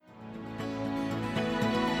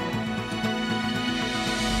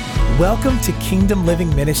Welcome to Kingdom Living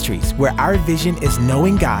Ministries, where our vision is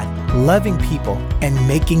knowing God, loving people, and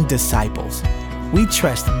making disciples. We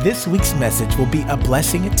trust this week's message will be a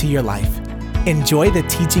blessing to your life. Enjoy the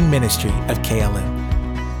teaching ministry of KLM.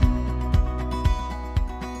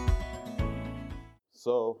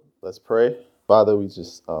 So let's pray. Father, we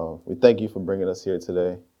thank you for bringing us here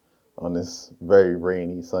today on this very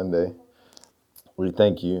rainy Sunday. We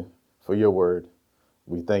thank you for your word.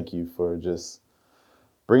 We thank you for just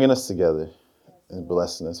bringing us together and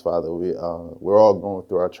blessing us, Father. We're all going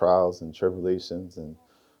through our trials and tribulations and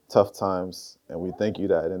tough times, and we thank you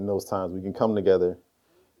that in those times we can come together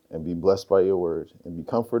and be blessed by your word and be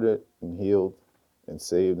comforted and healed and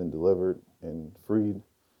saved and delivered and freed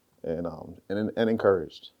and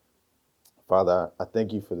encouraged. Father, I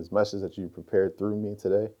thank you for this message that you prepared through me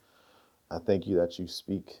today. I thank you that you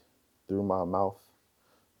speak through my mouth.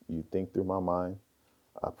 You think through my mind.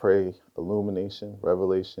 I pray illumination,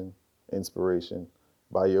 revelation, inspiration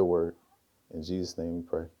by your word. In Jesus' name we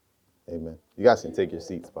pray. Amen. You guys can take your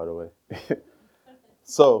seats, by the way.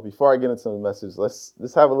 So before I get into the message, let's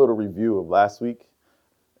have a little review of last week.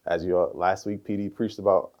 Last week, PD preached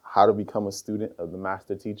about how to become a student of the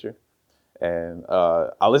master teacher. And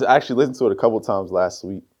actually listened to it a couple times last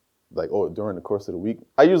week, during the course of the week.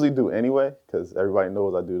 I usually do anyway, because everybody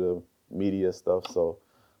knows I do the media stuff, so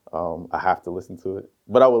I have to listen to it.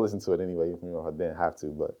 But I will listen to it anyway, if I didn't have to,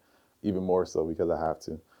 but even more so because I have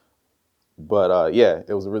to. But yeah,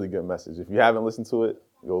 it was a really good message. If you haven't listened to it,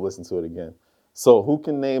 go listen to it again. So who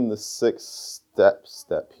can name the 6 steps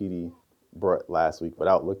that PD brought last week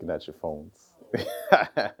without looking at your phones?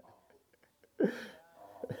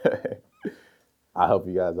 I'll help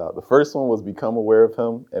you guys out. The first one was become aware of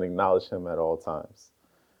him and acknowledge him at all times.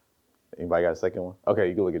 Anybody got a second one? Okay,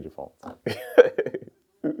 you can look at your phone.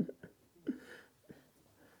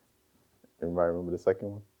 Everybody remember the second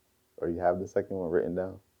one? Or you have the second one written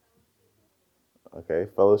down? Okay,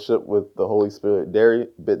 fellowship with the Holy Spirit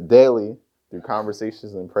daily through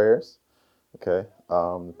conversations and prayers. Okay,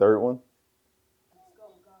 the third one?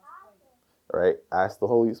 All right, ask the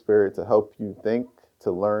Holy Spirit to help you think, to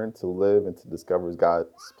learn, to live, and to discover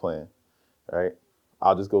God's plan. All right,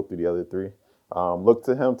 I'll just go through the other 3. Look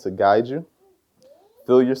to him to guide you.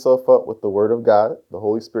 Fill yourself up with the word of God. The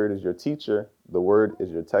Holy Spirit is your teacher. The word is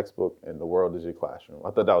your textbook, and the world is your classroom.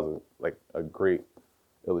 I thought that was a great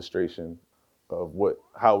illustration of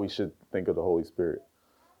how we should think of the Holy Spirit.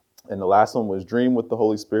 And the last one was dream with the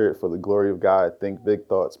Holy Spirit for the glory of God. Think big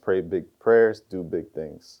thoughts, pray big prayers, do big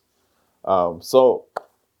things. So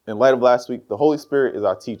in light of last week, the Holy Spirit is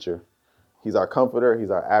our teacher. He's our comforter.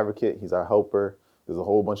 He's our advocate. He's our helper. There's a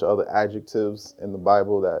whole bunch of other adjectives in the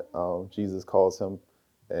Bible that Jesus calls him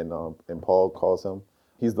and Paul calls him.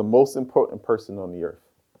 He's the most important person on the earth.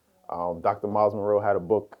 Dr. Miles Monroe had a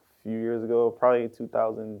book a few years ago, probably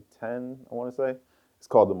 2010, I want to say. It's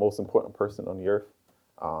called The Most Important Person on the Earth.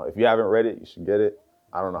 If you haven't read it, you should get it.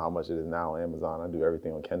 I don't know how much it is now on Amazon. I do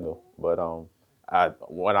everything on Kindle. But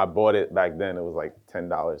when I bought it back then, it was like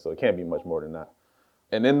 $10, so it can't be much more than that.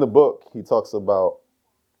 And in the book, he talks about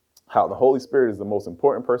how the Holy Spirit is the most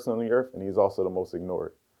important person on the earth, and he's also the most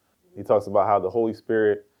ignored. He talks about how the Holy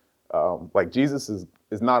Spirit, Jesus is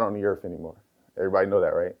not on the earth anymore. Everybody know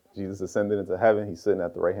that, right? Jesus ascended into heaven. He's sitting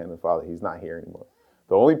at the right hand of the Father. He's not here anymore.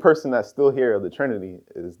 The only person that's still here of the Trinity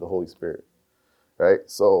is the Holy Spirit, right?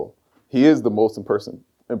 So he is the most important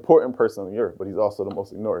person on the earth, but he's also the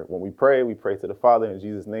most ignored. When we pray to the Father in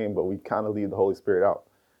Jesus' name, but we kind of leave the Holy Spirit out.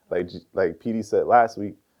 Like PD said last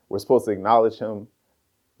week, we're supposed to acknowledge him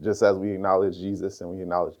just as we acknowledge Jesus and we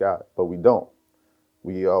acknowledge God, but we don't.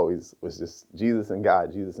 Was just Jesus and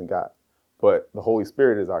God, Jesus and God. But the Holy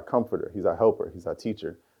Spirit is our comforter. He's our helper. He's our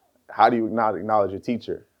teacher. How do you not acknowledge your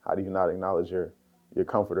teacher? How do you not acknowledge your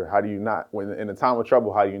comforter? How do you not, when in a time of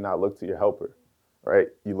trouble, how do you not look to your helper? Right?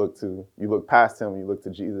 You look past him, you look to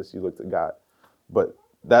Jesus, you look to God. But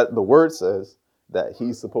that the word says that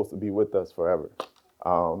he's supposed to be with us forever.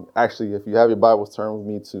 Actually, if you have your Bibles, turn with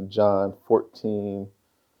me to John 16.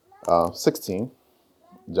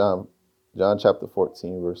 John chapter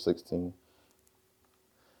 14, verse 16.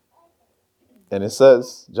 And it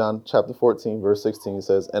says, John chapter 14, verse 16, it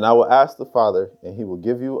says, and I will ask the Father, and he will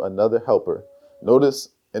give you another helper. Notice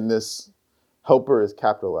in this, helper is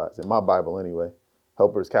capitalized, in my Bible anyway.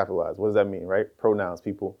 Helper is capitalized. What does that mean, right? Pronouns,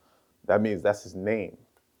 people. That means that's his name.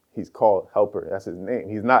 He's called helper. That's his name.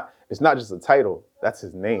 It's not just a title. That's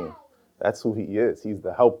his name. That's who he is. He's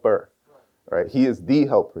the helper, right? He is the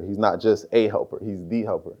helper. He's not just a helper. He's the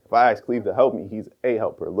helper. If I ask Cleve to help me, he's a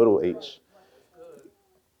helper, little h.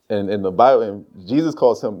 And in the Bible, and Jesus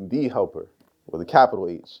calls him the helper with a capital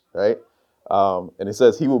H, right? And it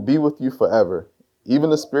says, he will be with you forever, even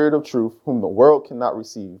the Spirit of truth, whom the world cannot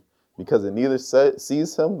receive, because it neither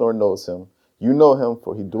sees him nor knows him. You know him,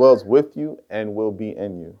 for he dwells with you and will be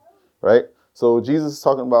in you. Right? So Jesus is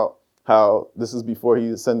talking about how this is before he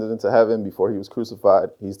ascended into heaven, before he was crucified.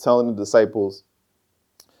 He's telling the disciples,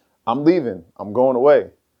 I'm leaving. I'm going away.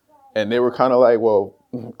 And they were kind of like, well,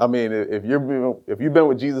 I mean, if you've been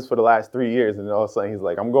with Jesus for the last 3 years and all of a sudden he's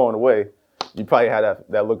like, I'm going away, you probably had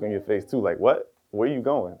that look on your face too. Like, what? Where are you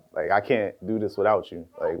going? Like, I can't do this without you.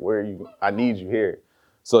 Like, where are you? I need you here.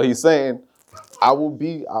 So he's saying, I won't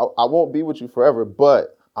be with you forever,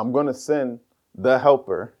 but I'm going to send the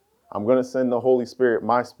helper. I'm going to send the Holy Spirit,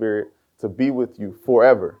 my spirit, to be with you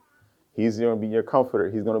forever. He's going to be your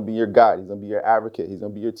comforter. He's going to be your guide. He's going to be your advocate. He's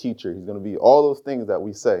going to be your teacher. He's going to be all those things that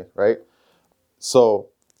we say, right? So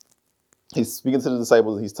he's speaking to the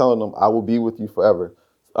disciples. He's telling them, I will be with you forever.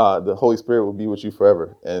 The Holy Spirit will be with you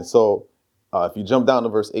forever. And so if you jump down to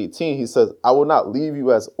verse 18, he says, I will not leave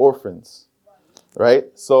you as orphans, right?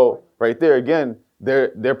 So right there, again,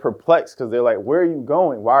 they're perplexed because they're like, where are you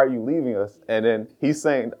going? Why are you leaving us? And then he's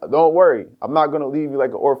saying, don't worry. I'm not going to leave you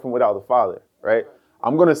like an orphan without a father, right?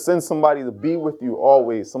 I'm going to send somebody to be with you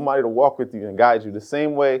always, somebody to walk with you and guide you the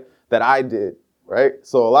same way that I did, right?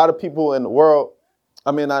 So a lot of people in the world,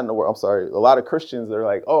 not in the world, I'm sorry, a lot of Christians, they're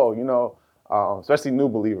like, oh, especially new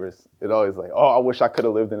believers, it always like, oh, I wish I could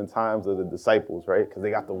have lived in the times of the disciples, right? Because they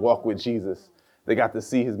got to walk with Jesus. They got to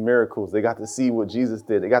see his miracles. They got to see what Jesus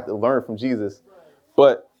did. They got to learn from Jesus.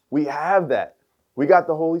 But we have that. We got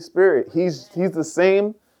the Holy Spirit. He's the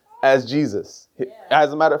same as Jesus.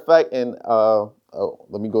 As a matter of fact, and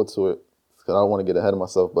let me go to it because I don't want to get ahead of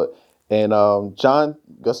myself. But in John,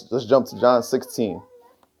 let's jump to John 16.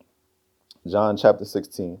 John chapter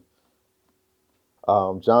 16.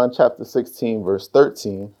 John chapter 16, verse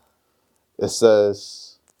 13. It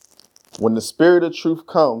says, when the Spirit of truth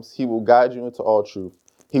comes, he will guide you into all truth.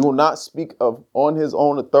 He will not speak on his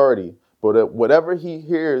own authority, but whatever he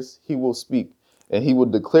hears, he will speak, and he will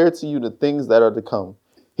declare to you the things that are to come.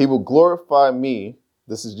 He will glorify me.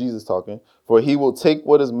 This is Jesus talking, for he will take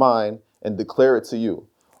what is mine and declare it to you.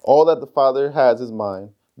 All that the Father has is mine.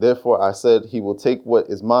 Therefore, I said he will take what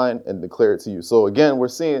is mine and declare it to you. So again, we're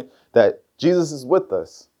seeing that Jesus is with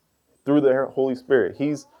us through the Holy Spirit.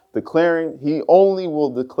 He's declaring, he only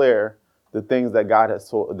will declare the things that God has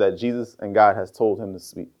told, that Jesus and God has told him to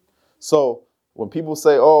speak. So when people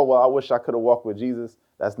say, oh, well, I wish I could have walked with Jesus,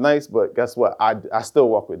 that's nice, but guess what? I still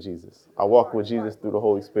walk with Jesus. I walk with Jesus through the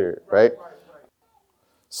Holy Spirit, right?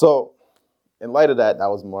 So in light of that, that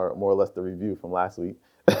was more or less the review from last week.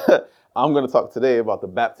 I'm going to talk today about the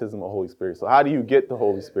baptism of the Holy Spirit. So how do you get the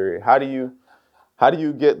Holy Spirit? How do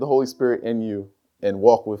you get the Holy Spirit in you and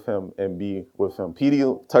walk with him and be with him?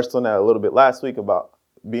 PD touched on that a little bit last week about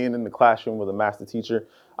being in the classroom with a master teacher.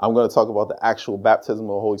 I'm going to talk about the actual baptism of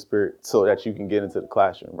the Holy Spirit so that you can get into the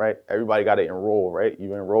classroom, right? Everybody got to enroll, right?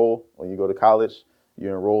 You enroll when you go to college, you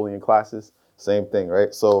enroll in your classes, same thing,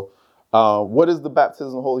 right? So what is the baptism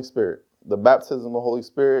of the Holy Spirit? The baptism of the Holy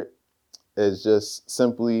Spirit is just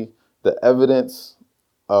simply the evidence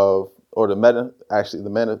of, or how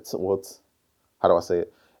do I say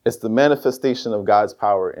it? It's the manifestation of God's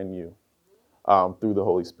power in you through the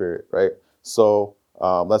Holy Spirit, right? So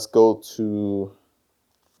let's go to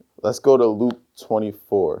Luke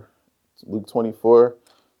 24. Luke 24,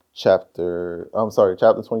 chapter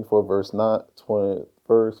 24,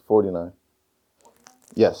 verse 49.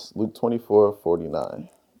 Yes, Luke 24, 49.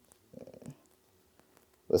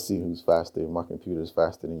 Let's see who's faster. My computer is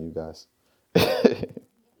faster than you guys.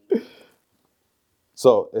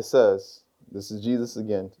 So it says, this is Jesus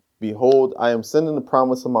again. Behold, I am sending the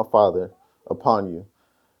promise of my Father upon you,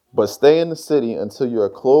 but stay in the city until you are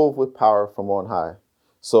clothed with power from on high.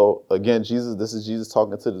 So again, this is Jesus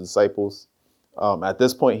talking to the disciples. At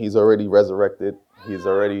this point, he's already resurrected. He's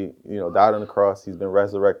already, died on the cross. He's been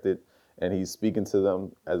resurrected, and he's speaking to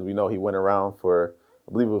them. As we know, he went around for,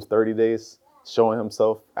 I believe it was 30 days, showing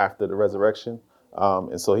himself after the resurrection.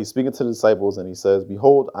 And so he's speaking to the disciples, and he says,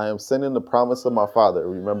 behold, I am sending the promise of my Father.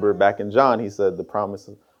 Remember back in John, he said the promise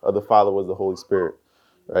of the Father was the Holy Spirit,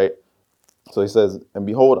 right? So he says, and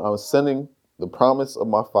behold, I'm sending the promise of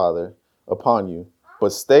my Father upon you,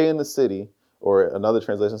 but stay in the city, or another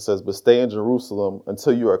translation says, but stay in Jerusalem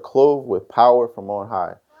until you are clothed with power from on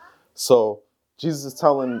high. So Jesus is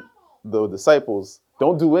telling the disciples,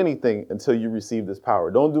 don't do anything until you receive this power.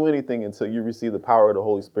 Don't do anything until you receive the power of the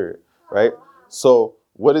Holy Spirit, right? So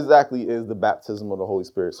what exactly is the baptism of the Holy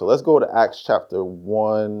Spirit? So let's go to Acts chapter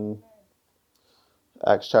 1.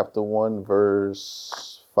 Acts chapter 1,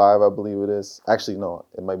 verse 5, I believe it is. Actually, no,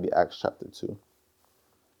 it might be Acts chapter 2.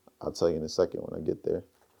 I'll tell you in a second when I get there.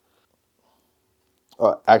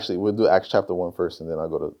 Actually, we'll do Acts chapter 1 first, and then I'll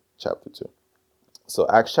go to chapter 2. So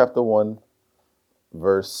Acts chapter 1,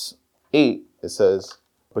 verse 8, it says,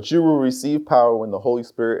 "But you will receive power when the Holy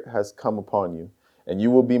Spirit has come upon you, and you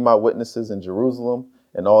will be my witnesses in Jerusalem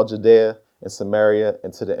and all Judea and Samaria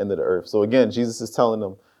and to the end of the earth." So again, Jesus is telling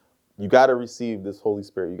them, you got to receive this Holy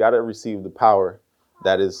Spirit. You got to receive the power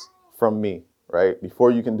that is from me, right? Before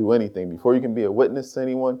you can do anything, before you can be a witness to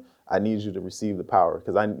anyone, I need you to receive the power,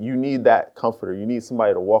 because you need that comforter. You need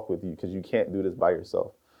somebody to walk with you, because you can't do this by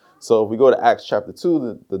yourself. So if we go to Acts chapter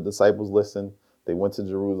 2, the disciples listened. They went to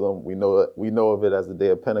Jerusalem. We know of it as the day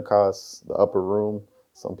of Pentecost, the upper room,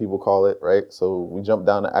 some people call it, right? So we jump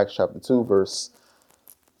down to Acts chapter 2,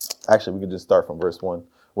 actually, we could just start from verse 1.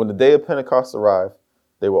 "When the day of Pentecost arrived,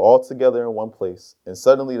 they were all together in one place, and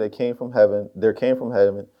suddenly there came from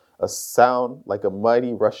heaven a sound like a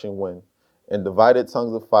mighty rushing wind, and divided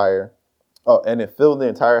tongues of fire. And it filled the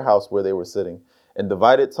entire house where they were sitting. And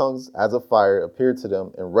divided tongues as of fire appeared to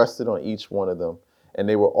them and rested on each one of them. And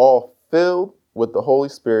they were all filled with the Holy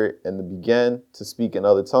Spirit, and they began to speak in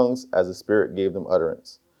other tongues as the Spirit gave them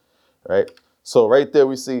utterance." Right? So right there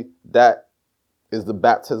we see that is the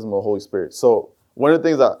baptism of the Holy Spirit. So one of the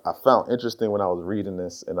things I found interesting when I was reading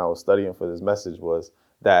this and I was studying for this message was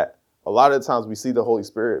that a lot of the times we see the Holy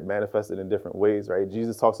Spirit manifested in different ways, right?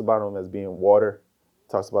 Jesus talks about him as being water,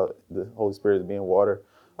 talks about the Holy Spirit as being water.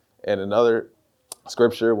 And another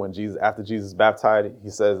scripture, after Jesus baptized,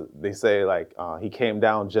 they say he came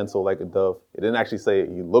down gentle like a dove. It didn't actually say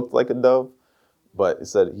he looked like a dove, but it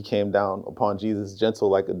said he came down upon Jesus gentle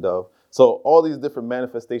like a dove. So all these different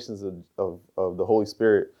manifestations of the Holy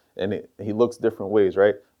Spirit, and he looks different ways,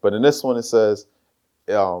 right? But in this one, it says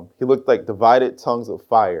he looked like divided tongues of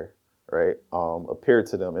fire, right? Appeared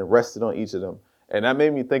to them and rested on each of them. And that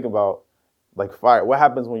made me think about like fire. What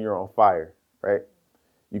happens when you're on fire, right?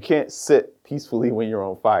 You can't sit peacefully when you're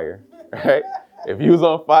on fire, right? If you was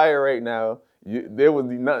on fire right now, there would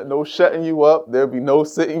be no shutting you up. There'd be no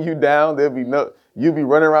sitting you down. You'd be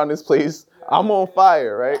running around this place. I'm on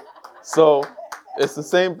fire, right? So it's the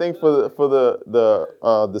same thing for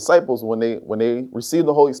the disciples when they received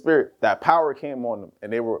the Holy Spirit. That power came on them,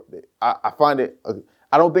 and I find it.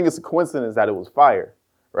 I don't think it's a coincidence that it was fire,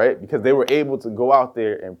 right? Because they were able to go out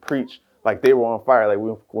there and preach like they were on fire.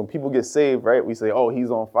 Like when people get saved, right? We say, "Oh,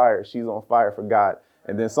 he's on fire. She's on fire for God,"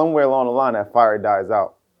 and then somewhere along the line, that fire dies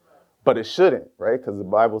out. But it shouldn't, right? Because the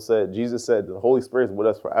Bible said, Jesus said, the Holy Spirit is with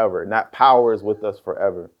us forever, and that power is with us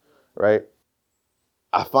forever, right?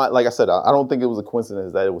 Like I said, I don't think it was a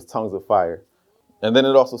coincidence that it was tongues of fire. And then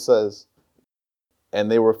it also says,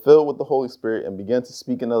 "And they were filled with the Holy Spirit and began to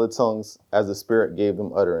speak in other tongues as the Spirit gave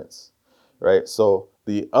them utterance," right? So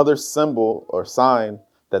the other symbol or sign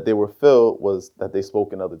that they were filled was that they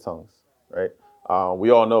spoke in other tongues, right? We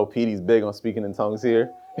all know Petey's big on speaking in tongues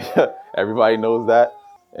here. Everybody knows that.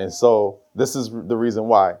 And so this is the reason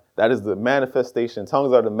why. That is the manifestation.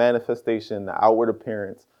 Tongues are the manifestation, the outward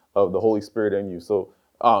appearance of the Holy Spirit in you. So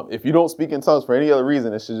if you don't speak in tongues for any other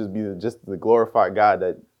reason, it should just be just to glorify God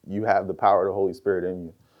that you have the power of the Holy Spirit in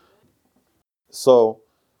you. So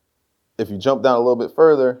if you jump down a little bit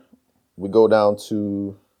further, we go down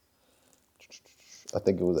to, I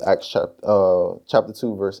think it was Acts chapter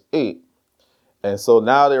 2, verse 8. And so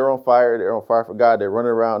now they're on fire. They're on fire for God. They're running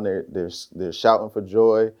around. They're shouting for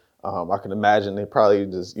joy. I can imagine they probably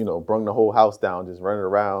just, brung the whole house down, just running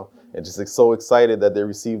around and just so excited that they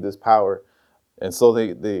received this power. And so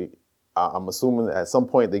I'm assuming that at some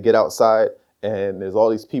point they get outside and there's all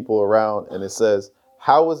these people around, and it says,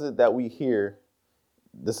 "How is it that we hear,"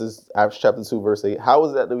 this is Acts chapter 2, verse 8. "How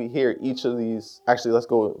is it that we hear each of these," actually, let's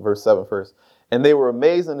go with verse 7 first. "And they were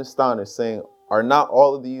amazed and astonished, saying, 'Are not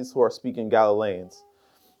all of these who are speaking Galileans?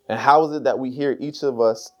 And how is it that we hear each of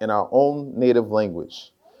us in our own native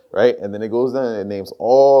language?'" Right? And then it goes down and it names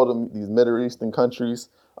all these Middle Eastern countries,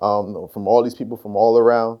 from all these people from all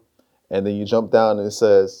around. And then you jump down and it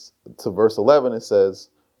says, to verse 11, it says,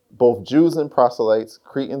 "Both Jews and proselytes,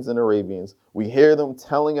 Cretans and Arabians, we hear them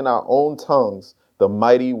telling in our own tongues the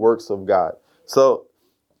mighty works of God." So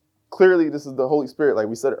clearly this is the Holy Spirit. Like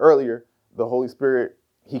we said earlier, the Holy Spirit,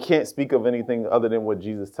 he can't speak of anything other than what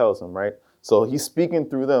Jesus tells him, right? So he's speaking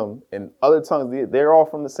through them in other tongues. They're all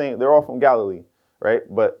from Galilee, right?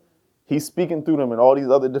 But he's speaking through them in all these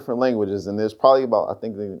other different languages. And there's probably I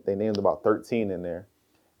think they named about 13 in there.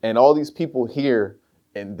 And all these people hear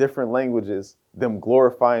in different languages, them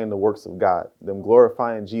glorifying the works of God, them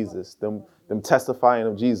glorifying Jesus, them testifying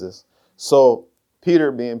of Jesus. So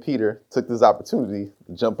Peter, being Peter, took this opportunity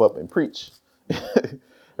to jump up and preach.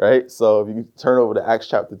 Right? So if you turn over to Acts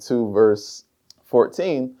chapter 2, verse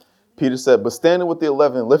 14, Peter said, but standing with the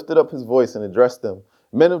 11, lifted up his voice and addressed them,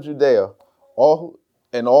 men of Judea, all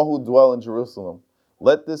who dwell in Jerusalem,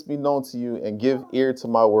 let this be known to you and give ear to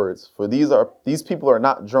my words. For these people are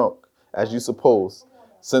not drunk, as you suppose,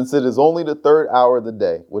 since it is only the third hour of the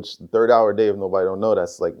day, which the third hour day, if nobody don't know,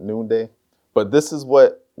 that's like noonday. But this is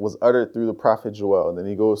what was uttered through the prophet Joel. And then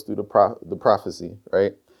he goes through the prophecy,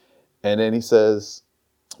 right? And then he says,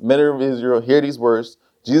 men of Israel, hear these words.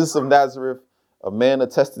 Jesus of Nazareth, a man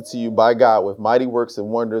attested to you by God with mighty works and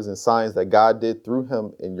wonders and signs that God did through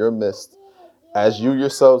him in your midst. As you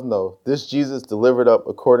yourselves know, this Jesus delivered up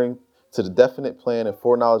according to the definite plan and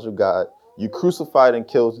foreknowledge of God, you crucified and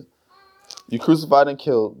killed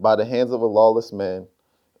by the hands of a lawless man.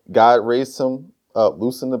 God raised him up,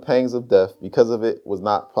 loosened the pangs of death. Because of it was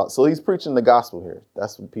not possible. So he's preaching the gospel here.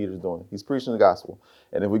 That's what Peter's doing. He's preaching the gospel.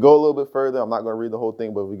 And if we go a little bit further, I'm not going to read the whole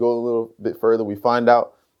thing, but if we go a little bit further, we find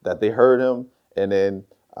out that they heard him. And then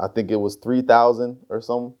I think it was 3,000 or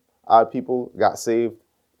some odd people got saved.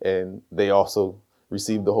 And they also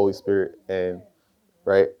received the Holy Spirit. And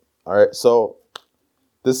right. All right. So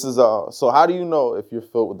this is so how do you know if you're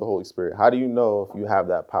filled with the Holy Spirit? How do you know if you have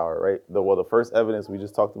that power, right? The first evidence we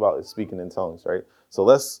just talked about is speaking in tongues, right? So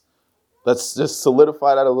let's just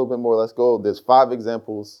solidify that a little bit more. Let's go. There's 5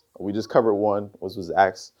 examples. We just covered one, which was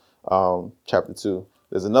Acts chapter 2.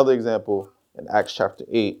 There's another example in Acts chapter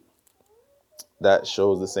 8 that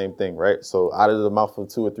shows the same thing, right? So out of the mouth of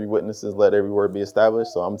 2 or 3 witnesses, let every word be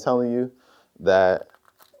established. So I'm telling you that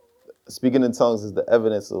speaking in tongues is the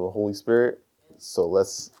evidence of the Holy Spirit. So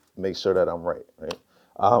let's make sure that I'm right,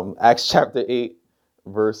 right? Acts chapter 8,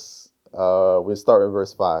 we start in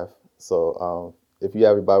verse 5. So if you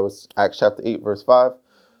have your Bibles, Acts chapter 8, verse 5,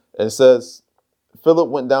 and it says, Philip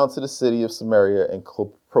went down to the city of Samaria and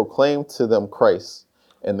proclaimed to them Christ.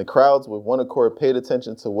 And the crowds with one accord paid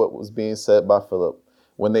attention to what was being said by Philip.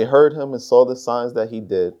 When they heard him and saw the signs that he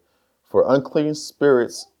did, for unclean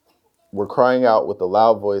spirits were crying out with a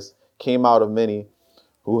loud voice, came out of many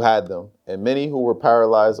who had them, and many who were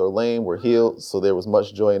paralyzed or lame were healed. So there was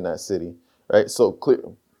much joy in that city, right? So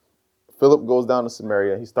Philip goes down to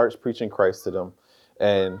Samaria. He starts preaching Christ to them,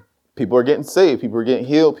 and people are getting saved. People are getting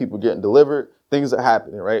healed. People are getting delivered. Things are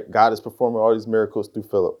happening, right? God is performing all these miracles through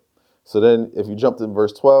Philip. So then if you jump to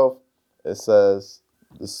verse 12, it says,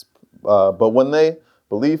 but when they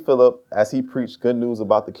believed Philip as he preached good news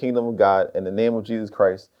about the kingdom of God and the name of Jesus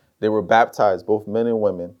Christ, they were baptized, both men and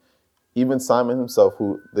women. Even Simon himself,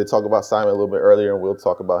 who they talk about Simon a little bit earlier, and we'll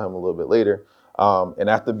talk about him a little bit later. And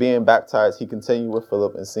after being baptized, he continued with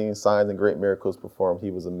Philip and seeing signs and great miracles performed. He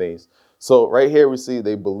was amazed. So right here we see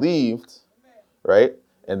they believed, right?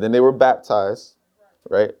 And then they were baptized,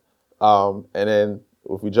 right? And then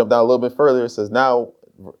if we jump down a little bit further, it says now,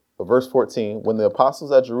 verse 14, when the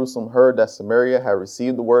apostles at Jerusalem heard that Samaria had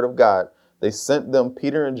received the word of God, they sent them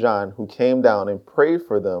Peter and John, who came down and prayed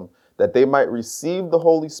for them that they might receive the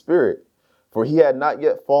Holy Spirit. For he had not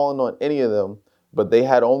yet fallen on any of them, but they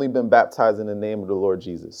had only been baptized in the name of the Lord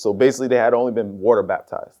Jesus. So basically they had only been water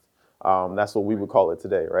baptized. That's what we would call it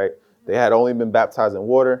today, right? They had only been baptized in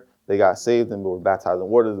water. They got saved and were baptized in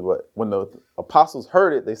water. But when the apostles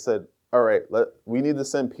heard it, they said, all right, we need to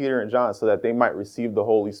send Peter and John so that they might receive the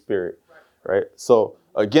Holy Spirit, right? So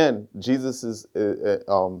again, Jesus is,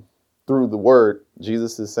 through the word,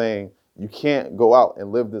 Jesus is saying, you can't go out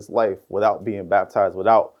and live this life without being baptized,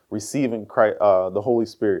 without receiving Christ, the Holy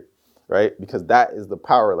Spirit, right? Because that is the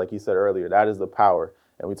power, like he said earlier, that is the power.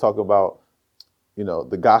 And we talk about,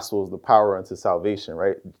 the gospel is the power unto salvation,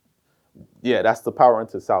 right? Yeah, that's the power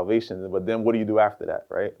unto salvation. But then what do you do after that,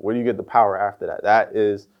 right? Where do you get the power after that? That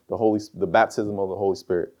is the baptism of the Holy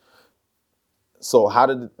Spirit. So how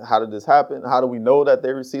did this happen? How do we know that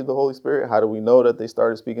they received the Holy Spirit? How do we know that they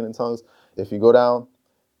started speaking in tongues? If you go down,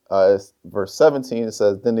 verse 17, it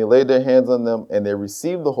says, then they laid their hands on them and they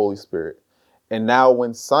received the Holy Spirit. And now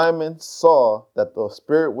when Simon saw that the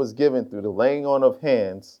Spirit was given through the laying on of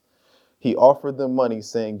hands, he offered them money,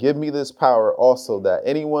 saying, give me this power also, that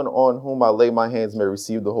anyone on whom I lay my hands may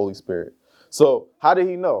receive the Holy Spirit. So how did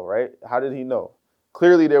he know, right? How did he know?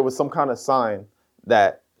 Clearly there was some kind of sign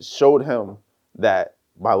that showed him that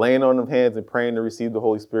by laying on them hands and praying to receive the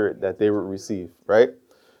Holy Spirit, that they would receive, right?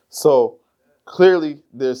 So clearly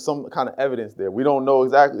there's some kind of evidence there. We don't know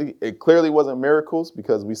exactly. It clearly wasn't miracles,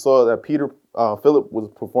 because we saw that Philip was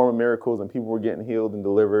performing miracles and people were getting healed and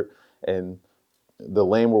delivered, and the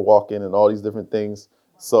lame were walking and all these different things.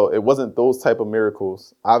 So it wasn't those type of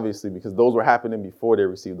miracles, obviously, because those were happening before they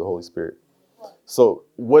received the Holy Spirit. So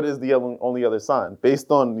what is the only other sign?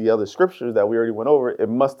 Based on the other scriptures that we already went over, it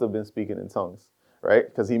must have been speaking in tongues, right?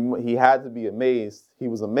 Because he had to be amazed. He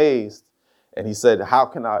was amazed. And he said, how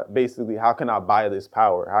can I buy this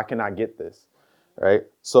power? How can I get this? Right?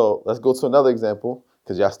 So let's go to another example,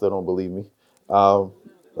 because y'all still don't believe me.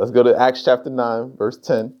 Let's go to Acts chapter 9, verse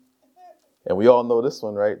 10. And we all know this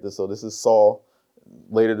one, right? So this is Saul,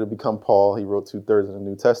 later to become Paul. He wrote 2/3 of the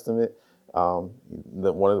New Testament. Probably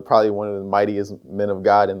one of the mightiest men of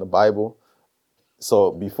God in the Bible.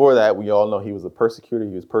 So before that, we all know he was a persecutor.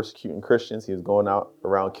 He was persecuting Christians. He was going out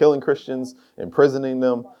around killing Christians, imprisoning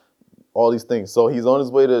them, all these things. So he's on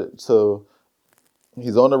his way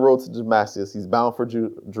he's on the road to Damascus. He's bound for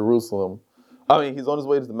Jerusalem. He's on his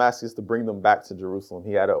way to Damascus to bring them back to Jerusalem.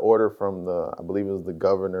 He had an order from I believe it was the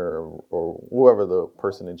governor or whoever the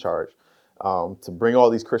person in charge, to bring all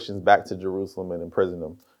these Christians back to Jerusalem and imprison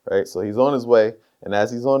them, right? So he's on his way, and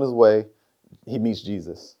as he's on his way, he meets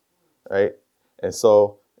Jesus, right? And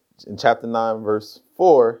so in chapter 9, verse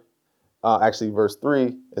 4, verse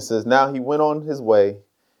 3, it says, now he went on his way.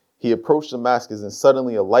 He approached Damascus, and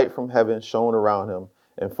suddenly a light from heaven shone around him,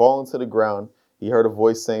 and falling to the ground, he heard a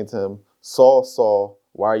voice saying to him, Saul, Saul,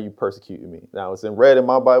 why are you persecuting me? Now, it's in red in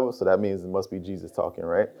my Bible, so that means it must be Jesus talking,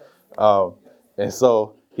 right? And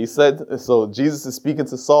so he said, so Jesus is speaking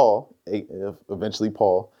to Saul, eventually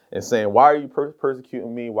Paul, and saying, why are you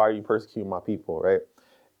persecuting me? Why are you persecuting my people, right?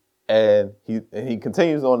 And he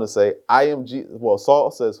continues on to say, I am Jesus. Well,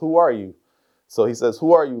 Saul says, who are you? So he says,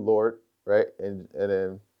 who are you, Lord? Right? And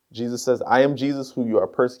then Jesus says, I am Jesus who you are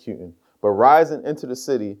persecuting, but rise and enter the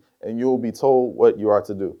city, and you will be told what you are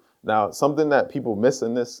to do. Now, something that people miss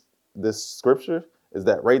in this scripture is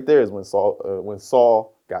that right there is when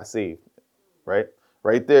Saul got saved, right?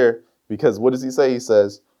 Right there, because what does he say? He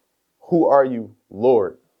says, who are you,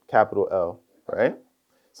 Lord, capital L, right?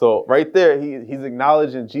 So right there, he's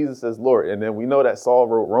acknowledging Jesus as Lord. And then we know that Saul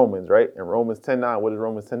wrote Romans, right? In Romans 10:9, what does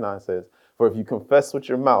Romans 10:9 says? For if you confess with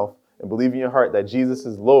your mouth and believe in your heart that Jesus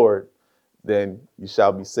is Lord, then you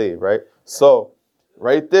shall be saved, right? So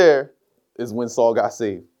right there is when Saul got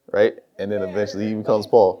saved, right? And then eventually he becomes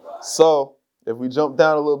Paul. So if we jump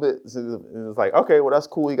down a little bit, it's like, okay, well, that's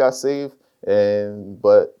cool. He got saved.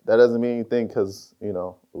 But that doesn't mean anything because, he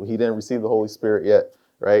didn't receive the Holy Spirit yet,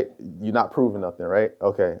 right? You're not proving nothing, right?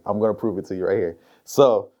 Okay, I'm going to prove it to you right here.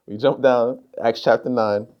 So we jump down, Acts chapter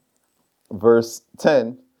 9, verse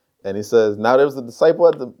 10. And he says, now there was a disciple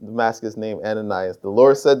at Damascus named Ananias. The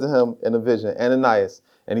Lord said to him in a vision, Ananias.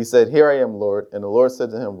 And he said, here I am, Lord. And the Lord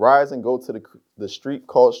said to him, rise and go to the street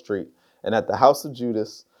called Straight, and at the house of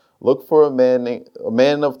Judas, look for a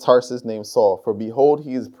man of Tarsus named Saul. For behold,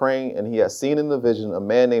 he is praying, and he has seen in the vision a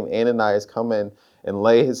man named Ananias come in and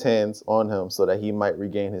lay his hands on him so that he might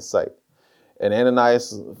regain his sight. And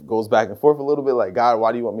Ananias goes back and forth a little bit like, God,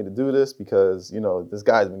 why do you want me to do this? Because, this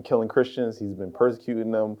guy's been killing Christians. He's been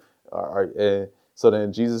persecuting them. So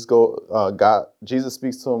then Jesus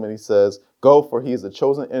speaks to him and he says, go, for he is a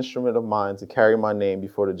chosen instrument of mine to carry my name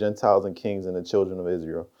before the Gentiles and kings and the children of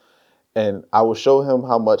Israel. And I will show him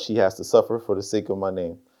how much he has to suffer for the sake of my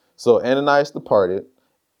name. So Ananias departed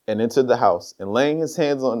and entered the house, and laying his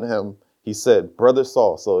hands on him, he said, brother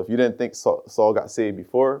Saul. So if you didn't think Saul got saved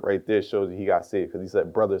before, right there shows you he got saved because he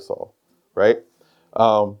said, brother Saul, right?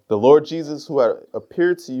 The Lord Jesus, who had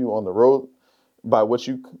appeared to you on the road by which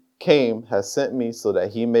you came, has sent me so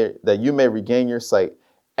that you may regain your sight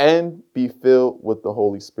and be filled with the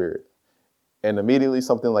Holy Spirit. And immediately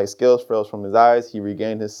something like scales fell from his eyes. He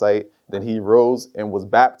regained his sight. Then he rose and was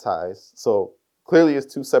baptized. So clearly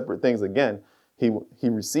it's two separate things. Again, he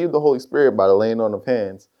received the Holy Spirit by the laying on of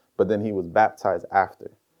hands, but then he was baptized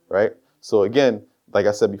after, right? So again, like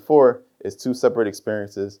I said before, it's two separate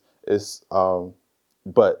experiences. So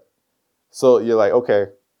you're like, okay,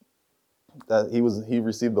 that he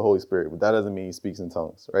received the Holy Spirit, but that doesn't mean he speaks in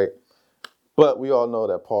tongues, right? But we all know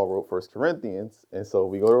that Paul wrote 1 Corinthians. And so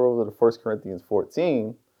we go over to 1 Corinthians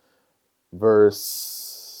 14,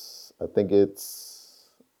 verse, I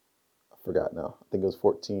forgot now. I think it was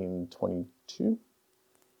 14:22.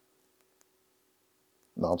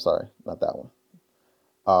 No, I'm sorry, not that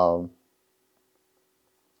one.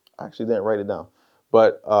 I actually didn't write it down.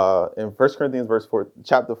 But in 1 Corinthians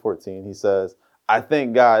chapter 14, he says, I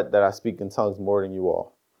thank God that I speak in tongues more than you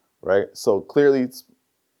all, right? So clearly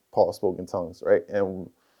Paul spoke in tongues, right? And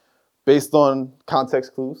based on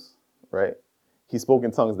context clues, right? He spoke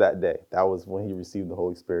in tongues that day. That was when he received the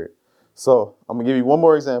Holy Spirit. So I'm going to give you one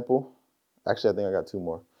more example. Actually, I think I got two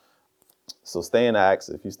more. So stay in Acts.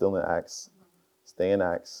 If you're still in Acts, stay in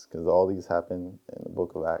Acts because all these happen in the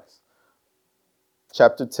book of Acts.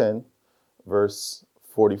 Chapter 10, verse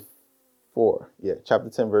 44. Yeah, chapter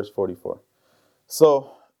 10, verse 44.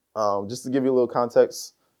 So just to give you a little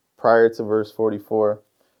context, prior to verse 44,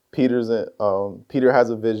 Peter has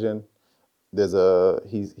a vision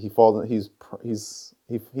he falls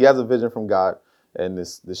he has a vision from God, and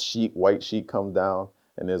this white sheet comes down,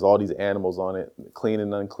 and there's all these animals on it, clean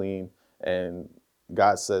and unclean, and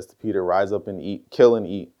God says to Peter, rise up and eat, kill and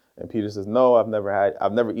eat. And Peter says, no, I've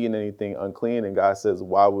never eaten anything unclean. And God says,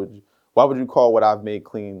 why would you call what I've made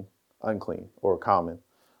clean unclean or common?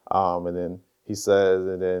 And then he says,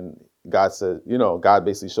 and then God said, God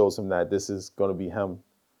basically shows him that this is going to be him.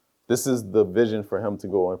 This is the vision for him to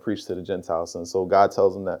go and preach to the Gentiles. And so God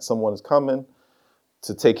tells him that someone is coming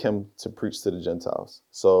to take him to preach to the Gentiles.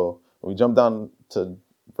 So when we jump down to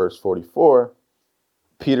verse 44,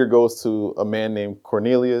 Peter goes to a man named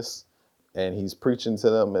Cornelius, and he's preaching to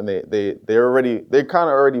them, and they're kind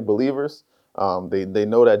of already believers. They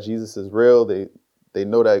know that Jesus is real. They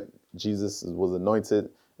know that Jesus was anointed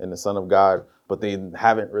and the Son of God, but they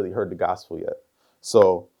haven't really heard the gospel yet.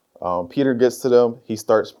 So Peter gets to them. He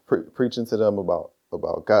starts preaching to them about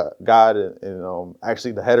God, and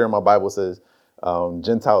actually the header in my Bible says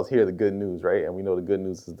Gentiles hear the good news, right? And we know the good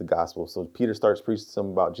news is the gospel. So Peter starts preaching to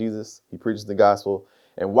them about Jesus. He preaches the gospel,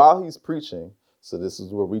 and while he's preaching, so this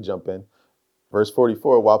is where we jump in. Verse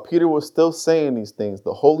 44, while Peter was still saying these things,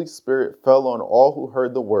 the Holy Spirit fell on all who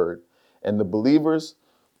heard the word, and the believers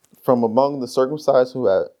from among the circumcised who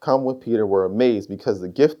had come with Peter were amazed because the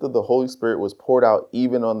gift of the Holy Spirit was poured out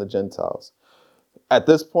even on the Gentiles. At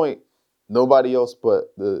this point, nobody else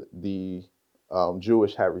but the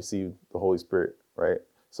Jewish had received the Holy Spirit, right?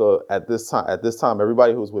 So at this time,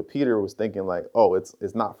 everybody who was with Peter was thinking like, oh,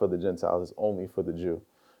 it's not for the Gentiles, it's only for the Jew,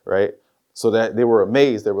 right? So that they were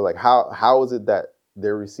amazed. They were like, how is it that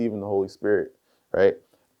they're receiving the Holy Spirit, right?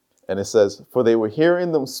 And it says, for they were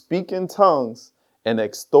hearing them speak in tongues and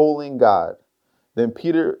extolling God. Then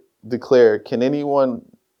Peter declared, can anyone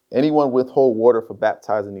withhold water for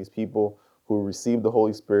baptizing these people who received the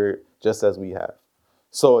Holy Spirit just as we have?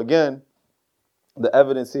 So again, the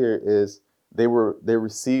evidence here is they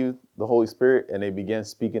received the Holy Spirit and they began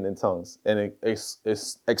speaking in tongues. And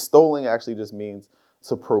extolling actually just means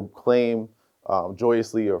to proclaim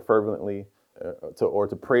joyously or fervently,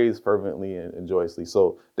 to praise fervently and joyously.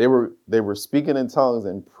 So they were speaking in tongues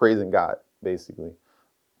and praising God, basically.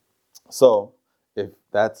 So if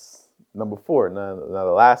that's number 4, now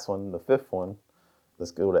the last one, the 5th one,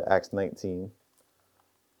 let's go to Acts 19.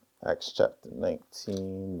 Acts chapter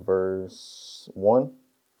 19, verse 1.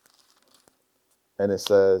 And it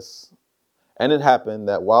says, and it happened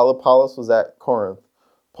that while Apollos was at Corinth,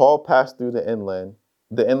 Paul passed through the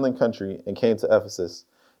inland country and came to Ephesus.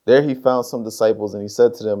 There he found some disciples, and he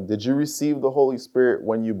said to them, did you receive the Holy Spirit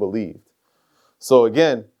when you believed? So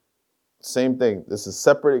again, same thing. This is a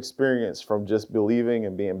separate experience from just believing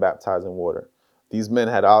and being baptized in water. These men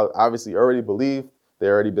had obviously already believed. They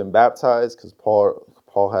already been baptized because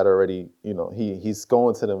Paul had already, he's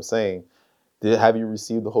going to them saying, have you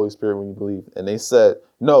received the Holy Spirit when you believed? And they said,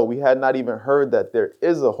 no, we had not even heard that there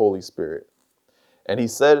is a Holy Spirit. And he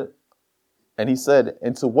said,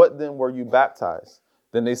 into what then were you baptized?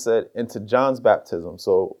 Then they said, into John's baptism.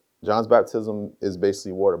 So John's baptism is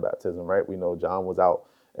basically water baptism, right? We know John was out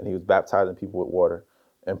and he was baptizing people with water.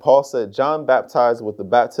 And Paul said, John baptized with the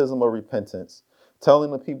baptism of repentance,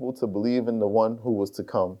 telling the people to believe in the one who was to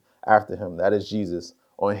come after him, that is Jesus.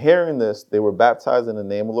 On hearing this, they were baptized in the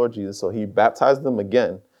name of Lord Jesus. So he baptized them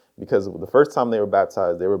again, because the first time they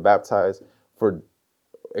were baptized for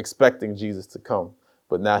expecting Jesus to come.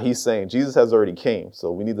 But now he's saying Jesus has already came,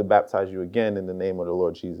 so we need to baptize you again in the name of the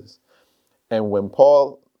Lord Jesus. And when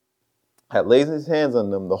Paul had laid his hands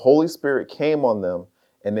on them, the Holy Spirit came on them,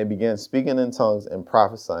 and they began speaking in tongues and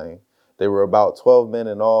prophesying. They were about 12 men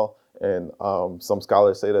in all, and some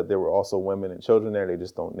scholars say that there were also women and children there. They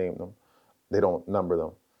just don't name them. They don't number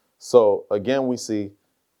them. So again, we see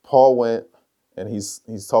Paul went and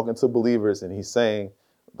he's talking to believers, and he's saying,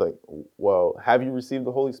 like, well, have you received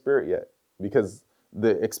the Holy Spirit yet? Because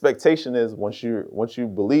the expectation is once you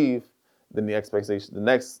believe, then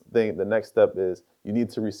the next step is you need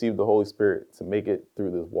to receive the Holy Spirit to make it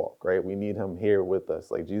through this walk, right? We need him here with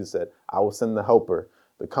us. Like Jesus said, I will send the helper,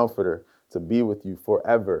 the comforter, to be with you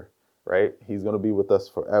forever, right? He's going to be with us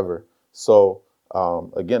forever. So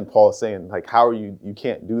again, Paul is saying, like, how are you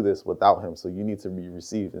can't do this without him. So you need to be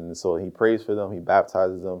received. And so he prays for them, he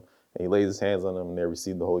baptizes them, and he lays his hands on them, and they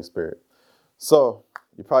receive the Holy Spirit. So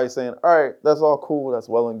you're probably saying, all right, that's all cool, that's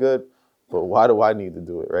well and good, but why do I need to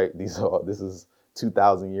do it, right? This is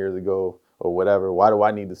 2,000 years ago or whatever. Why do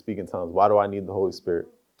I need to speak in tongues? Why do I need the Holy Spirit,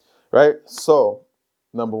 right? So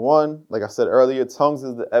number 1, like I said earlier, tongues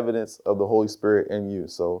is the evidence of the Holy Spirit in you.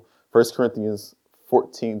 So 1 Corinthians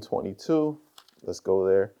 14:22, let's go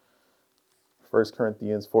there. 1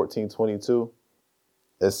 Corinthians 14:22,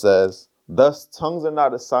 it says, Thus, tongues are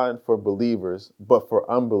not a sign for believers, but for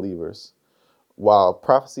unbelievers. While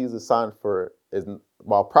prophecy is a sign for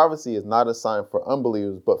while prophecy is not a sign for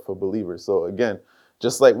unbelievers, but for believers. So again,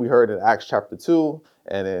 just like we heard in Acts chapter 2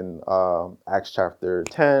 and in Acts chapter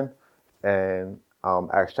 10 and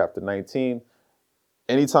Acts chapter 19,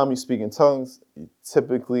 anytime you speak in tongues,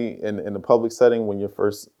 typically in the public setting, when you're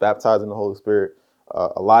first baptized in the Holy Spirit,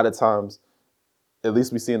 a lot of times, at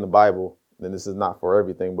least we see in the Bible, and this is not for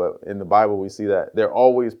everything, but in the Bible, we see that they're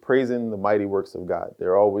always praising the mighty works of God.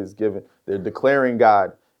 They're declaring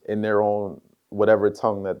God in their own, whatever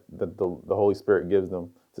tongue that the Holy Spirit gives them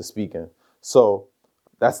to speak in. So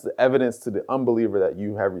that's the evidence to the unbeliever that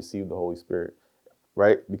you have received the Holy Spirit,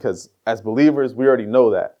 right? Because as believers, we already know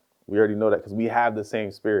that. We already know that because we have the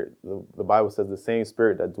same Spirit. The Bible says the same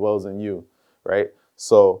Spirit that dwells in you, right?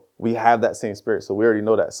 So we have that same Spirit. So we already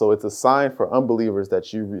know that. So it's a sign for unbelievers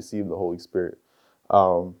that you received the Holy Spirit.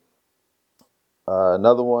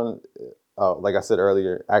 Another one, like I said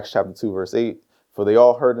earlier, Acts chapter 2, verse 8, for they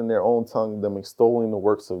all heard in their own tongue them extolling the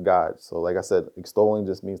works of God. So like I said, extolling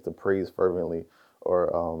just means to praise fervently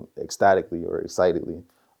or ecstatically or excitedly.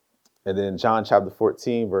 And then John chapter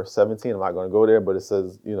 14, verse 17, I'm not going to go there, but it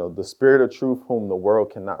says, the Spirit of truth whom the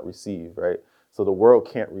world cannot receive, right? So the world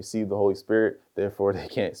can't receive the Holy Spirit, therefore they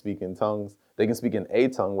can't speak in tongues. They can speak in a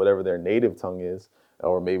tongue, whatever their native tongue is,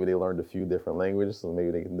 or maybe they learned a few different languages, so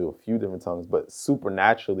maybe they can do a few different tongues, but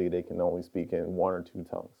supernaturally they can only speak in one or two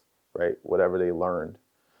tongues, right? Whatever they learned,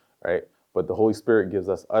 right? But the Holy Spirit gives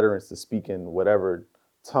us utterance to speak in whatever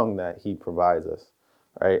tongue that he provides us,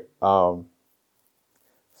 right?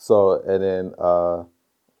 So, and then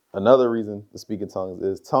another reason to speak in tongues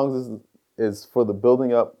is for the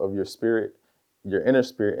building up of your spirit, your inner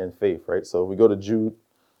spirit and faith, right? So if we go to Jude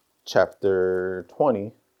chapter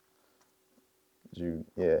 20, Jude,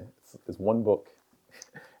 yeah, it's one book.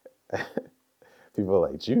 People are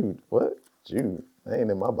like, Jude, what? Jude, that ain't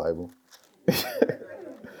in my Bible.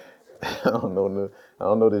 I don't know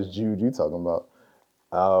this Jude you talking about.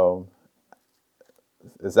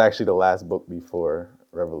 It's actually the last book before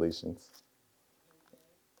Revelations.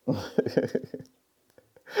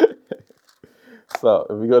 So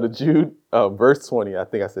if we go to Jude, verse 20, I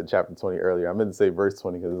think I said chapter 20 earlier. I meant to say verse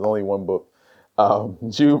 20 because there's only one book.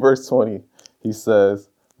 Jude, verse 20, he says,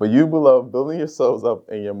 but you, beloved, building yourselves up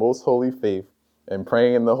in your most holy faith and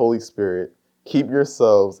praying in the Holy Spirit, keep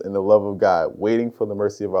yourselves in the love of God, waiting for the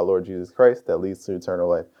mercy of our Lord Jesus Christ that leads to eternal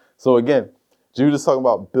life. So again, Jude is talking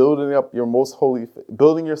about building yourself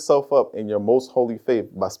up in your most holy faith.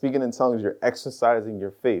 By speaking in tongues, you're exercising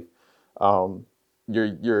your faith.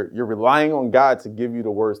 You're relying on God to give you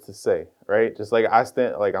the words to say, right? Just like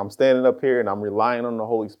I'm standing up here and I'm relying on the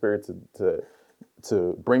Holy Spirit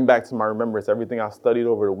to bring back to my remembrance everything I studied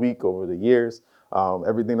over the week, over the years,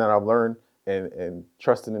 everything that I've learned, and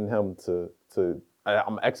trusting in Him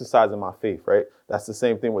I'm exercising my faith, right? That's the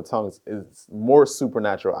same thing with tongues. It's more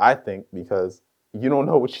supernatural, I think, because you don't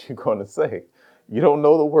know what you're going to say. You don't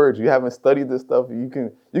know the words. You haven't studied this stuff. You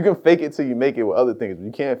can fake it till you make it with other things, but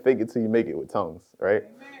you can't fake it till you make it with tongues, right?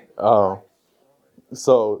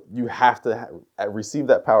 So you have to receive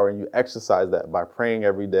that power, and you exercise that by praying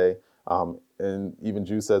every day. And even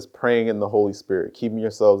Jude says, praying in the Holy Spirit, keeping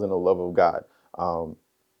yourselves in the love of God.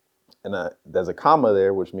 And there's a comma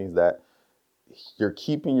there, which means that you're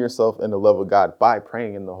keeping yourself in the love of God by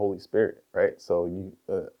praying in the Holy Spirit, right? So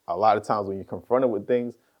a lot of times when you're confronted with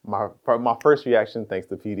things, my first reaction, thanks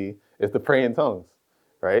to PD, is to pray in tongues,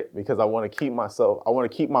 right? Because I want to keep my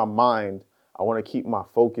mind, I want to keep my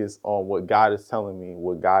focus on what God is telling me,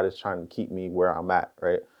 what God is trying to keep me where I'm at,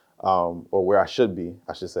 right? Or where I should be,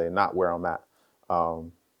 I should say, not where I'm at.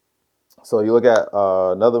 So you look at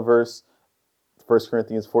another verse, 1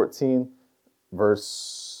 Corinthians 14,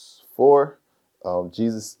 verse 4.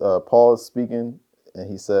 Paul is speaking,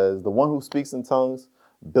 and he says, the one who speaks in tongues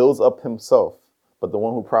builds up himself, but the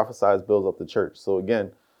one who prophesies builds up the church. So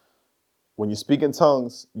again, when you speak in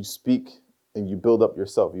tongues, you speak and you build up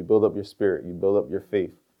yourself, you build up your spirit, you build up your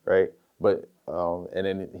faith, right? But and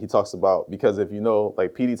then he talks about, because if you know,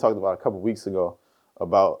 like PD talked about a couple of weeks ago,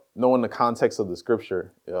 about knowing the context of the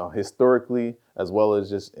scripture, historically, as well as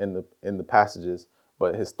just in the passages.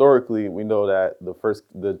 But historically, we know that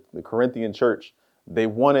the Corinthian church, they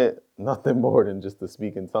wanted nothing more than just to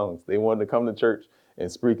speak in tongues. They wanted to come to church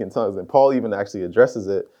and speak in tongues. And Paul even actually addresses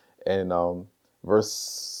it in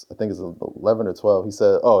verse, I think it's 11 or 12. He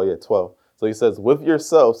said, 12. So he says, with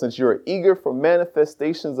yourself, since you are eager for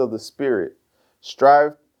manifestations of the Spirit,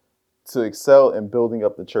 strive to excel in building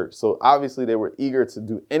up the church. So obviously they were eager to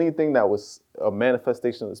do anything that was a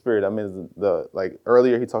manifestation of the Spirit. That means like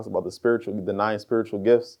earlier he talks about the 9 spiritual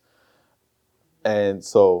gifts. And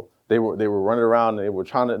so they were running around and they were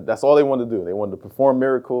trying to, that's all they wanted to do. They wanted to perform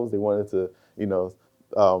miracles. They wanted to,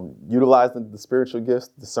 utilize the spiritual gifts,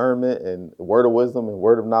 discernment and word of wisdom and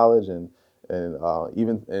word of knowledge and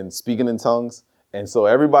even and speaking in tongues. And so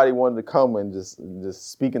everybody wanted to come and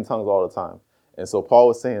just speak in tongues all the time. And so Paul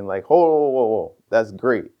was saying like, whoa, that's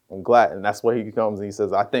great. I'm glad. And that's where he comes and he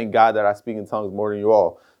says, I thank God that I speak in tongues more than you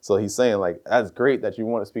all. So he's saying like, that's great that you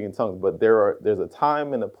want to speak in tongues, but there's a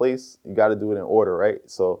time and a place. You got to do it in order, right?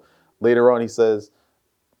 So later on, he says,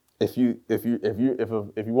 if you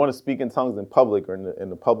want to speak in tongues in public or in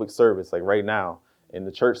the public service, like right now in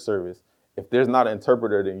the church service, if there's not an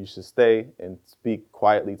interpreter, then you should stay and speak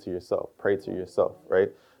quietly to yourself, pray to yourself, right?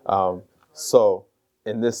 So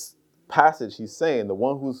in this passage, he's saying the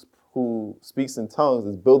one who speaks in tongues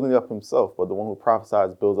is building up himself, but the one who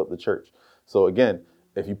prophesies builds up the church. So again,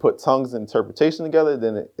 if you put tongues and interpretation together,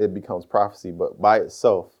 then it becomes prophecy. But by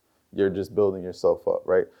itself, you're just building yourself up,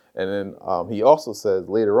 right? And then he also says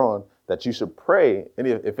later on that you should pray. And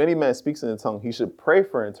if any man speaks in a tongue, he should pray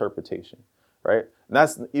for interpretation, right? And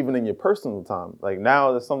that's even in your personal time. Like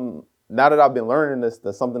now that I've been learning this,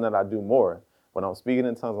 that's something that I do more. When I'm speaking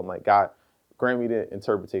in tongues, I'm like, God, grant me the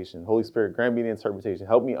interpretation. Holy Spirit, grant me the interpretation.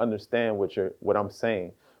 Help me understand what I'm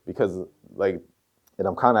saying. Because and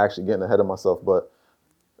I'm kind of actually getting ahead of myself, but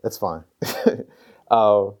it's fine.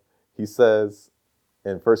 He says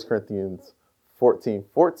in 1 Corinthians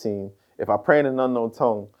 14:14, if I pray in an unknown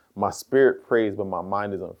tongue, my spirit prays, but my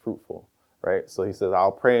mind is unfruitful. Right. So he says, I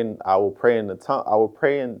will pray in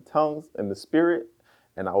tongues in the spirit,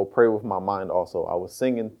 and I will pray with my mind also. I will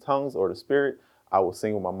sing in tongues or the spirit. I will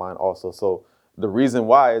sing with my mind also. So the reason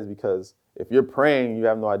why is because if you're praying, you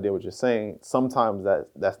have no idea what you're saying. Sometimes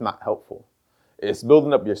that's not helpful. It's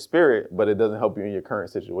building up your spirit, but it doesn't help you in your current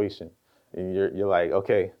situation. And you're like,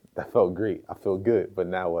 okay, that felt great. I feel good, but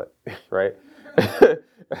now what, right?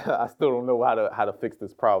 I still don't know how to fix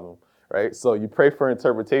this problem, right? So you pray for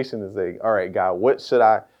interpretation and say, all right, God, what should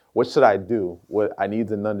I do? What I need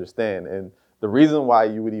to understand. And the reason why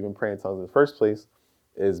you would even pray in tongues in the first place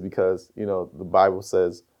is because, the Bible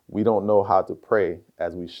says we don't know how to pray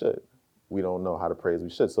as we should. We don't know how to pray as we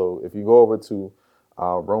should. So if you go over to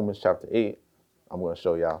Romans chapter 8, I'm going to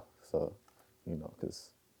show y'all. So, because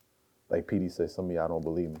like PD says, some of y'all don't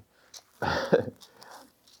believe me.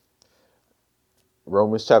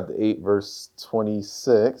 Romans chapter 8, verse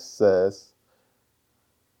 26 says,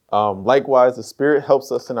 likewise, the Spirit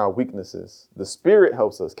helps us in our weaknesses. The Spirit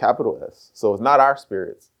helps us, capital S. So it's not our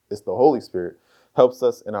spirits, it's the Holy Spirit helps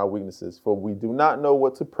us in our weaknesses. For we do not know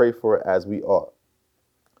what to pray for as we ought.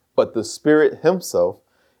 But the Spirit himself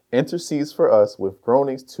intercedes for us with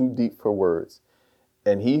groanings too deep for words.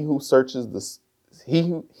 And he who searches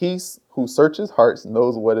hearts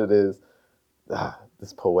knows what it is.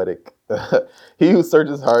 This poetic. He who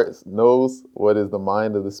searches hearts knows what is the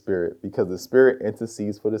mind of the Spirit, because the Spirit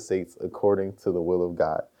intercedes for the saints according to the will of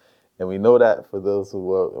God. And we know that for those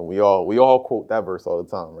who love, and we all quote that verse all the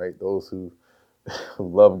time, right? Those who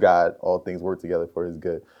love God, all things work together for his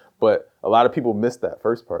good. But a lot of people miss that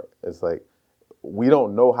first part. It's like, we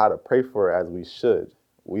don't know how to pray for as we should.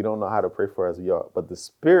 We don't know how to pray for as we ought. But the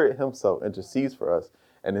Spirit himself intercedes for us.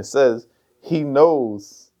 And it says he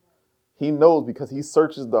knows because he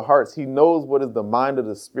searches the hearts. He knows what is the mind of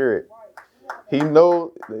the Spirit. He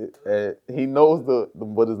knows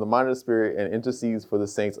what is the mind of the Spirit and intercedes for the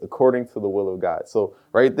saints according to the will of God. So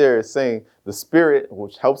right there it's saying the Spirit,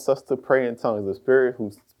 which helps us to pray in tongues, the Spirit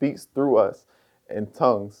who speaks through us in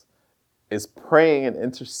tongues, is praying and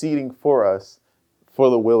interceding for us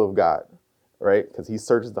for the will of God, right? Because he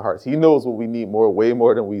searches the hearts. He knows what we need way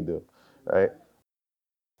more than we do, right?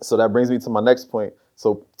 So that brings me to my next point.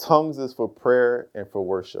 So tongues is for prayer and for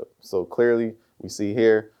worship. So clearly we see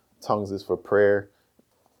here, tongues is for prayer.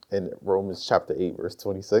 In Romans chapter 8, verse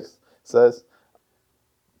 26 says,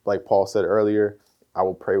 like Paul said earlier, I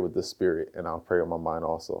will pray with the Spirit and I'll pray with my mind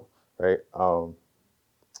also, right?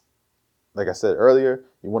 Like I said earlier,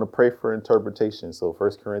 you want to pray for interpretation. So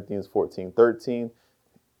 1 Corinthians 14:13.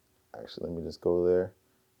 Actually, let me just go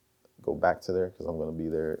back to there because I'm going to be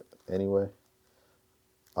there anyway.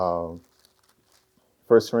 1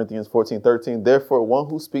 Corinthians 14:13. Therefore, one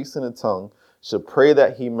who speaks in a tongue should pray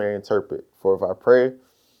that he may interpret. For if I pray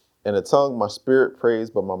in a tongue, my spirit prays,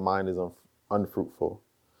 but my mind is unfruitful.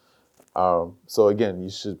 So again, you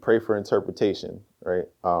should pray for interpretation, right?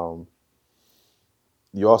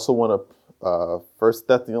 You also want to, 1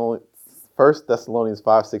 Thessalonians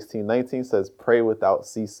 5:16-19 says, pray without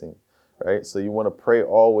ceasing, right? So you want to pray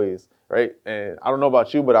always, right? And I don't know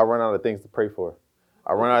about you, but I run out of things to pray for.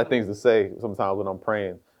 I run out of things to say sometimes when I'm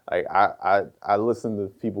praying. Like I listen to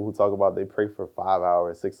people who talk about they pray for 5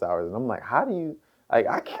 hours, 6 hours, and I'm like, how do you, like,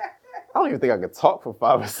 I don't even think I could talk for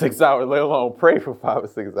 5 or 6 hours, let alone pray for 5 or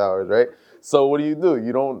 6 hours, right? So what do?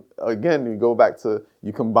 You don't, again, you go back to,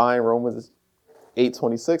 you combine Romans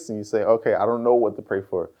 8:26 and you say, okay, I don't know what to pray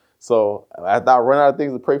for. So after I run out of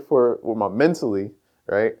things to pray for with my mentally,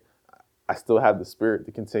 right, I still have the spirit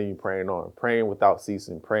to continue praying on, praying without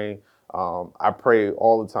ceasing, praying. I pray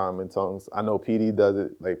all the time in tongues. I know PD does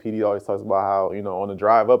it. Like PD always talks about how, you know, on the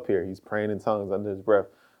drive up here, he's praying in tongues under his breath.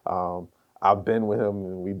 I've been with him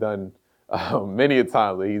and we've done many a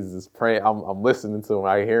time that he's just praying. I'm listening to him.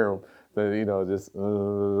 I hear him, then, you know, just,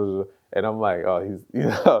 and I'm like, oh, he's, you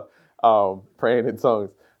know, praying in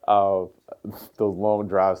tongues. Those long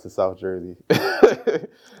drives to South Jersey.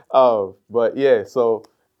 But yeah, so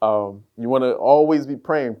you want to always be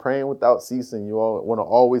praying without ceasing. You want to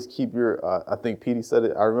always keep your, I think PD said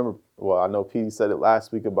it, I remember, well, I know PD said it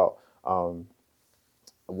last week about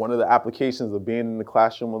one of the applications of being in the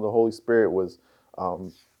classroom of the Holy Spirit was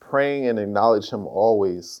praying and acknowledge him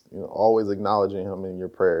always, you know, always acknowledging him in your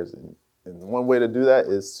prayers. And one way to do that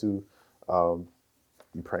is to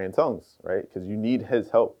you pray in tongues, right? Because you need his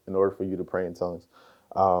help in order for you to pray in tongues.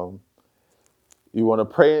 You want to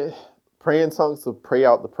pray in tongues to pray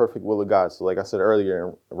out the perfect will of God. So like I said earlier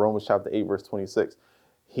in Romans chapter 8, verse 26,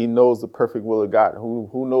 he knows the perfect will of God.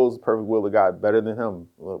 Who knows the perfect will of God better than him?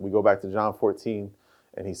 We go back to John 14,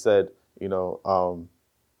 and he said, you know,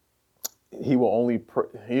 he will only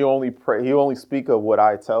speak of what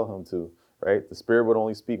I tell him to, right? The Spirit would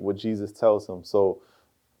only speak what Jesus tells him. So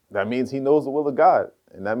that means he knows the will of God.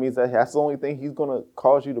 And that means that that's the only thing he's going to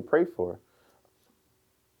cause you to pray for.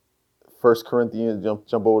 1 Corinthians,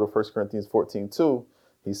 jump over to 1 Corinthians 14:2.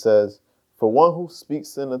 He says, for one who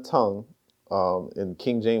speaks in a tongue, and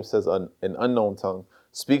King James says an unknown tongue,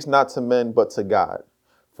 speaks not to men, but to God.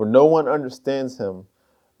 For no one understands him,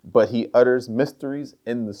 but he utters mysteries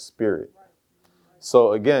in the Spirit.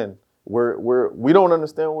 So again, we don't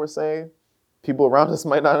understand what we're saying. People around us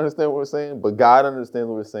might not understand what we're saying, but God understands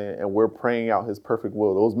what we're saying, and we're praying out his perfect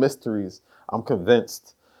will. Those mysteries, I'm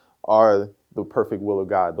convinced, are the perfect will of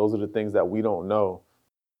God. Those are the things that we don't know.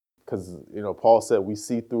 Because, you know, Paul said we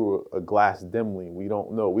see through a glass dimly. We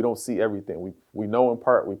don't know. We don't see everything. We know in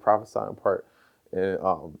part. We prophesy in part. And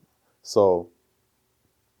so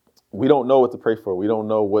we don't know what to pray for. We don't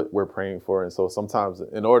know what we're praying for. And so sometimes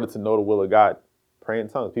in order to know the will of God, pray in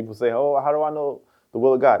tongues. People say, oh, how do I know the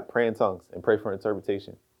will of God? Pray in tongues and pray for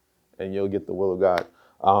interpretation, and you'll get the will of God.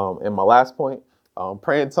 And my last point,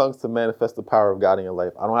 pray in tongues to manifest the power of God in your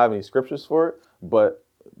life. I don't have any scriptures for it, but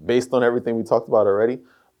based on everything we talked about already,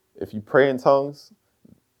 if you pray in tongues,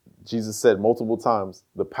 Jesus said multiple times,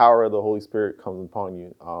 the power of the Holy Spirit comes upon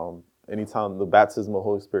you. Anytime the baptism of the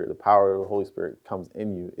Holy Spirit, the power of the Holy Spirit comes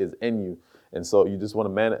in you, is in you. And so you just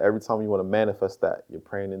want to every time you want to manifest that, you're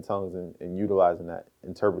praying in tongues and utilizing that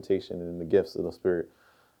interpretation and the gifts of the Spirit.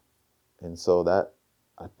 And so that,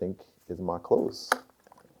 I think, is my close.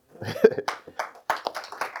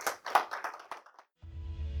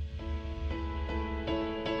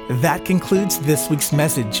 That concludes this week's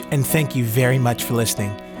message, and thank you very much for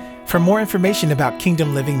listening. For more information about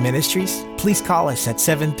Kingdom Living Ministries, please call us at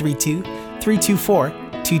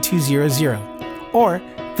 732-324-2200 or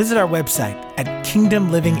visit our website at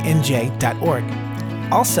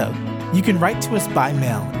kingdomlivingnj.org. Also, you can write to us by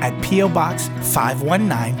mail at P.O. Box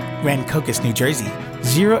 519, Rancocas, New Jersey,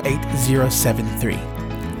 08073.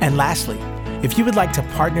 And lastly, if you would like to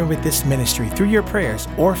partner with this ministry through your prayers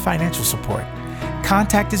or financial support,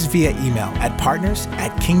 contact us via email at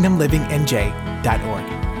partners@kingdomlivingnj.org.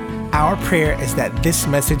 Our prayer is that this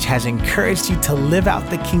message has encouraged you to live out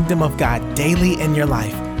the kingdom of God daily in your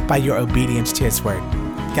life by your obedience to His word.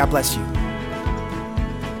 God bless you.